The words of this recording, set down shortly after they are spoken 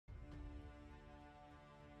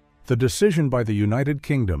The decision by the United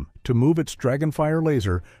Kingdom to move its DragonFire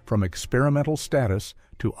laser from experimental status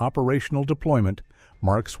to operational deployment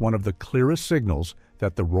marks one of the clearest signals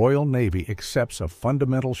that the Royal Navy accepts a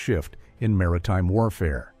fundamental shift in maritime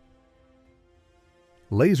warfare.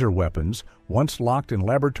 Laser weapons, once locked in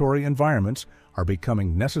laboratory environments, are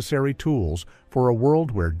becoming necessary tools for a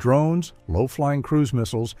world where drones, low-flying cruise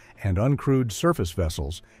missiles, and uncrewed surface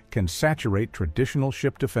vessels can saturate traditional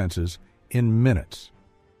ship defenses in minutes.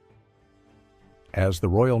 As the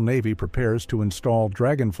Royal Navy prepares to install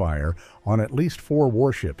DragonFire on at least 4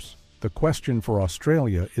 warships, the question for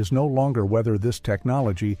Australia is no longer whether this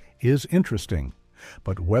technology is interesting,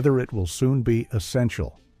 but whether it will soon be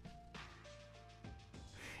essential.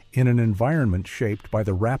 In an environment shaped by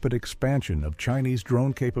the rapid expansion of Chinese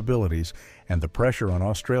drone capabilities and the pressure on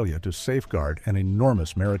Australia to safeguard an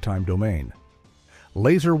enormous maritime domain,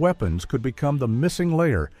 laser weapons could become the missing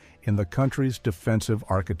layer in the country's defensive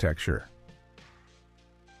architecture.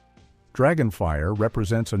 DragonFire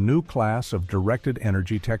represents a new class of directed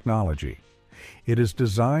energy technology. It is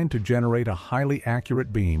designed to generate a highly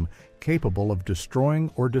accurate beam capable of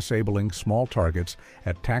destroying or disabling small targets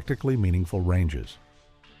at tactically meaningful ranges.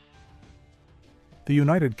 The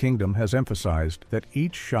United Kingdom has emphasized that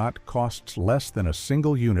each shot costs less than a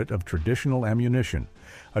single unit of traditional ammunition,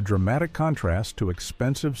 a dramatic contrast to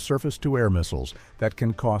expensive surface-to-air missiles that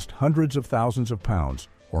can cost hundreds of thousands of pounds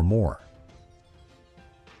or more.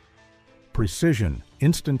 Precision,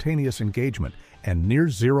 instantaneous engagement, and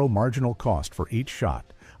near-zero marginal cost for each shot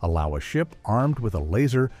allow a ship armed with a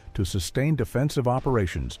laser to sustain defensive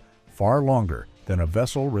operations far longer than a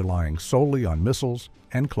vessel relying solely on missiles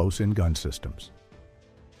and close-in gun systems.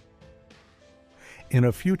 In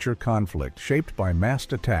a future conflict shaped by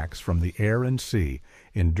massed attacks from the air and sea,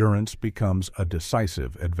 endurance becomes a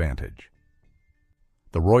decisive advantage.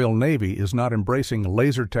 The Royal Navy is not embracing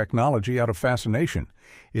laser technology out of fascination.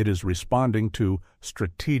 It is responding to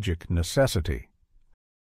strategic necessity.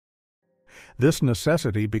 This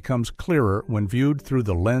necessity becomes clearer when viewed through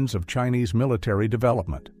the lens of Chinese military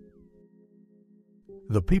development.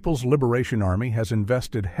 The People's Liberation Army has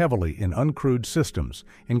invested heavily in uncrewed systems,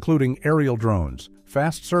 including aerial drones,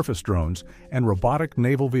 fast surface drones, and robotic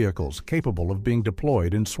naval vehicles capable of being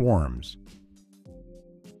deployed in swarms.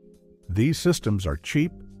 These systems are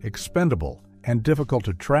cheap, expendable, and difficult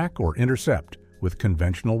to track or intercept with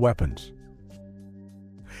conventional weapons.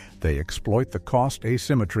 They exploit the cost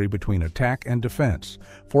asymmetry between attack and defense,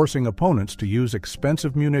 forcing opponents to use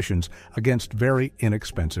expensive munitions against very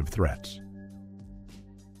inexpensive threats.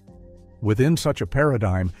 Within such a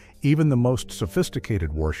paradigm, even the most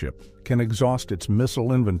sophisticated warship can exhaust its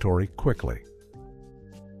missile inventory quickly.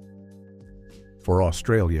 For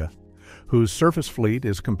Australia, whose surface fleet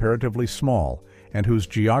is comparatively small and whose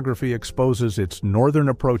geography exposes its northern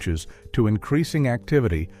approaches to increasing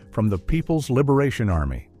activity from the People's Liberation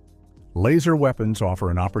Army, laser weapons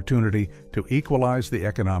offer an opportunity to equalize the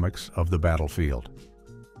economics of the battlefield.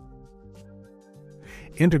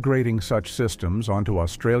 Integrating such systems onto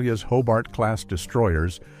Australia's Hobart-class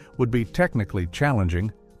destroyers would be technically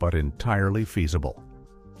challenging but entirely feasible.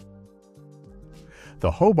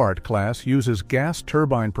 The Hobart-class uses gas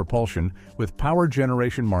turbine propulsion with power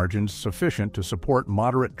generation margins sufficient to support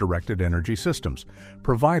moderate directed energy systems,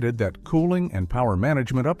 provided that cooling and power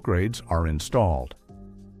management upgrades are installed.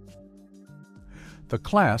 The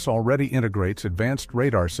class already integrates advanced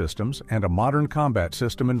radar systems and a modern combat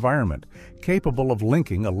system environment, capable of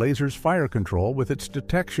linking a laser's fire control with its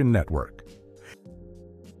detection network.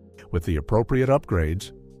 With the appropriate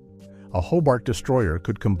upgrades, a Hobart destroyer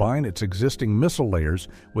could combine its existing missile layers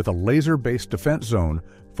with a laser-based defense zone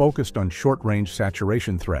focused on short-range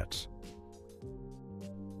saturation threats.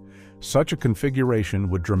 Such a configuration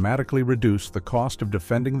would dramatically reduce the cost of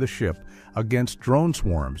defending the ship against drone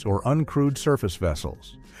swarms or uncrewed surface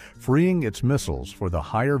vessels, freeing its missiles for the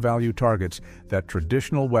higher-value targets that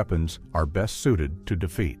traditional weapons are best suited to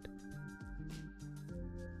defeat.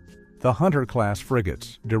 The Hunter-class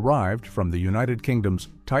frigates, derived from the United Kingdom's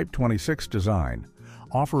Type 26 design,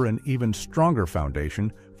 offer an even stronger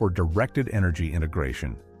foundation for directed energy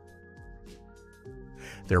integration.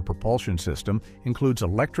 Their propulsion system includes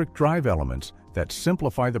electric drive elements that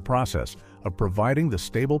simplify the process of providing the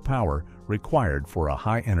stable power required for a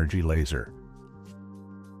high-energy laser.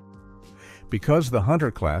 Because the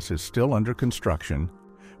Hunter class is still under construction,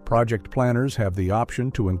 project planners have the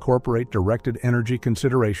option to incorporate directed energy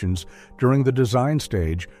considerations during the design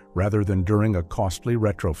stage rather than during a costly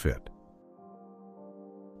retrofit.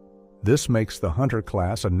 This makes the Hunter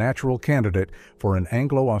class a natural candidate for an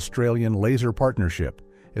Anglo-Australian laser partnership,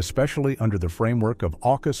 especially under the framework of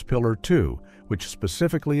AUKUS Pillar 2, which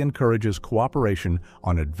specifically encourages cooperation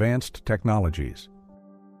on advanced technologies.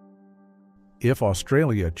 If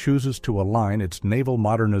Australia chooses to align its naval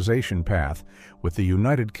modernization path with the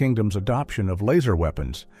United Kingdom's adoption of laser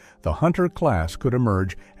weapons, the Hunter-class could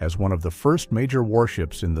emerge as one of the first major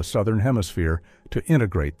warships in the Southern Hemisphere to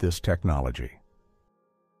integrate this technology.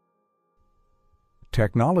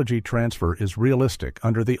 Technology transfer is realistic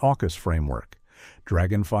under the AUKUS framework.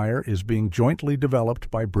 DragonFire is being jointly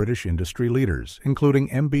developed by British industry leaders, including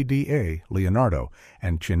MBDA, Leonardo,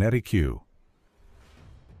 and QinetiQ.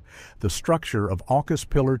 The structure of AUKUS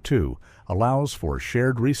Pillar 2 allows for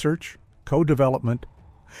shared research, co-development,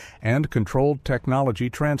 and controlled technology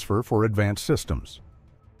transfer for advanced systems.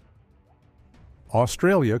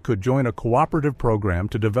 Australia could join a cooperative program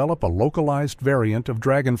to develop a localized variant of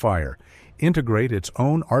DragonFire, integrate its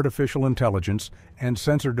own artificial intelligence and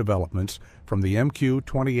sensor developments from the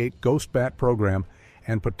MQ-28 Ghostbat program,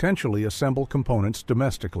 and potentially assemble components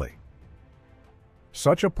domestically.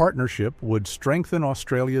 Such a partnership would strengthen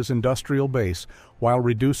Australia's industrial base while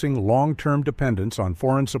reducing long-term dependence on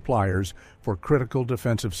foreign suppliers for critical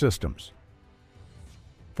defensive systems.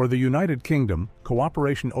 For the United Kingdom,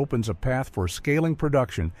 cooperation opens a path for scaling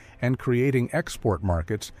production and creating export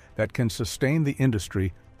markets that can sustain the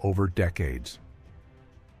industry over decades.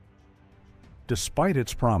 Despite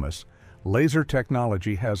its promise, laser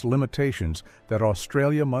technology has limitations that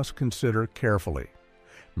Australia must consider carefully.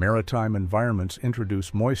 Maritime environments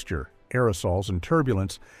introduce moisture, aerosols, and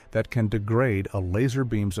turbulence that can degrade a laser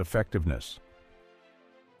beam's effectiveness.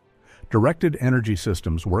 Directed energy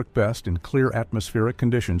systems work best in clear atmospheric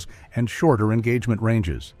conditions and shorter engagement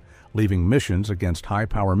ranges, leaving missions against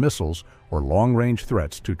high-power missiles or long-range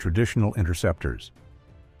threats to traditional interceptors.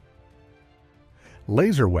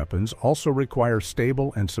 Laser weapons also require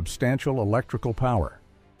stable and substantial electrical power.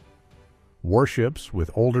 Warships with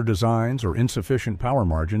older designs or insufficient power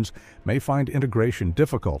margins may find integration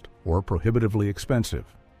difficult or prohibitively expensive.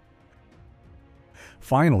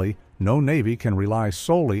 Finally, no navy can rely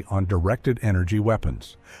solely on directed energy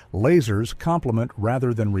weapons. Lasers complement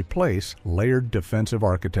rather than replace layered defensive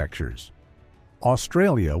architectures.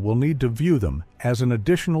 Australia will need to view them as an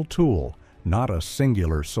additional tool, not a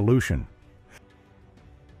singular solution.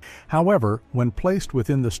 However, when placed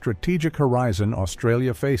within the strategic horizon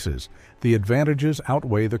Australia faces, the advantages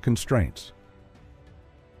outweigh the constraints.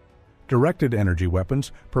 Directed energy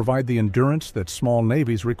weapons provide the endurance that small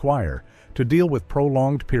navies require to deal with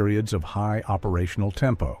prolonged periods of high operational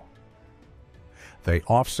tempo. They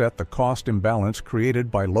offset the cost imbalance created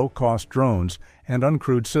by low-cost drones and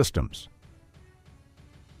uncrewed systems.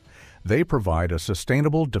 They provide a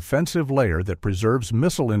sustainable defensive layer that preserves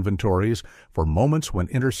missile inventories for moments when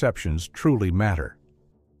interceptions truly matter.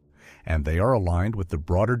 And they are aligned with the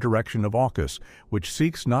broader direction of AUKUS, which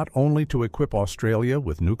seeks not only to equip Australia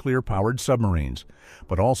with nuclear-powered submarines,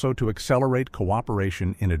 but also to accelerate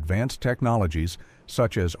cooperation in advanced technologies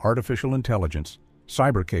such as artificial intelligence,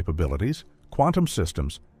 cyber capabilities, quantum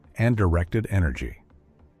systems, and directed energy.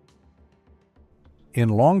 In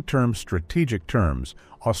long-term strategic terms,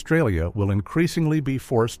 Australia will increasingly be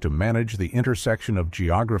forced to manage the intersection of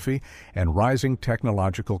geography and rising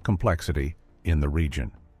technological complexity in the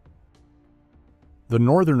region. The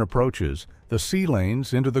northern approaches, the sea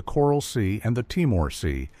lanes into the Coral Sea and the Timor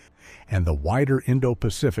Sea, and the wider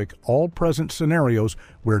Indo-Pacific all present scenarios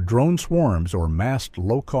where drone swarms or massed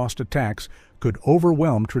low-cost attacks could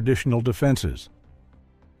overwhelm traditional defenses.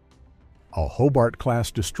 A Hobart-class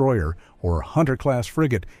destroyer or Hunter-class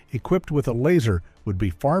frigate equipped with a laser would be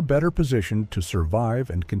far better positioned to survive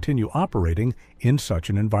and continue operating in such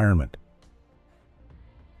an environment.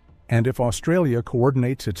 And if Australia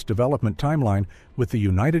coordinates its development timeline with the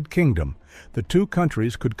United Kingdom, the two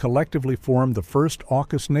countries could collectively form the first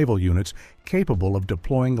AUKUS naval units capable of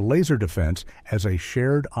deploying laser defense as a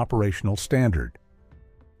shared operational standard.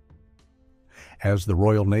 As the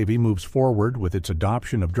Royal Navy moves forward with its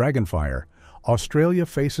adoption of DragonFire, Australia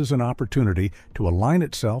faces an opportunity to align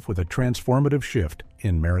itself with a transformative shift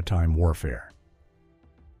in maritime warfare.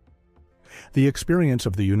 The experience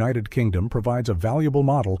of the United Kingdom provides a valuable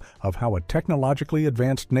model of how a technologically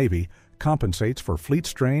advanced navy compensates for fleet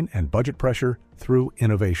strain and budget pressure through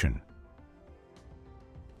innovation.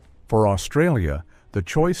 For Australia, the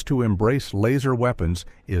choice to embrace laser weapons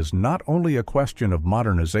is not only a question of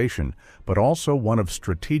modernization, but also one of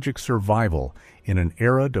strategic survival in an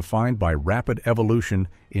era defined by rapid evolution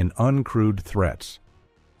in uncrewed threats.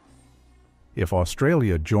 If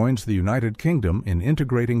Australia joins the United Kingdom in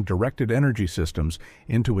integrating directed energy systems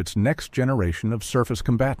into its next generation of surface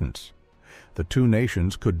combatants, The two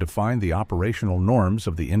nations could define the operational norms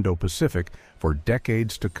of the Indo-Pacific for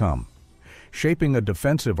decades to come, shaping a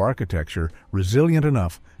defensive architecture resilient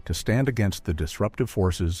enough to stand against the disruptive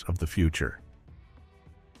forces of the future.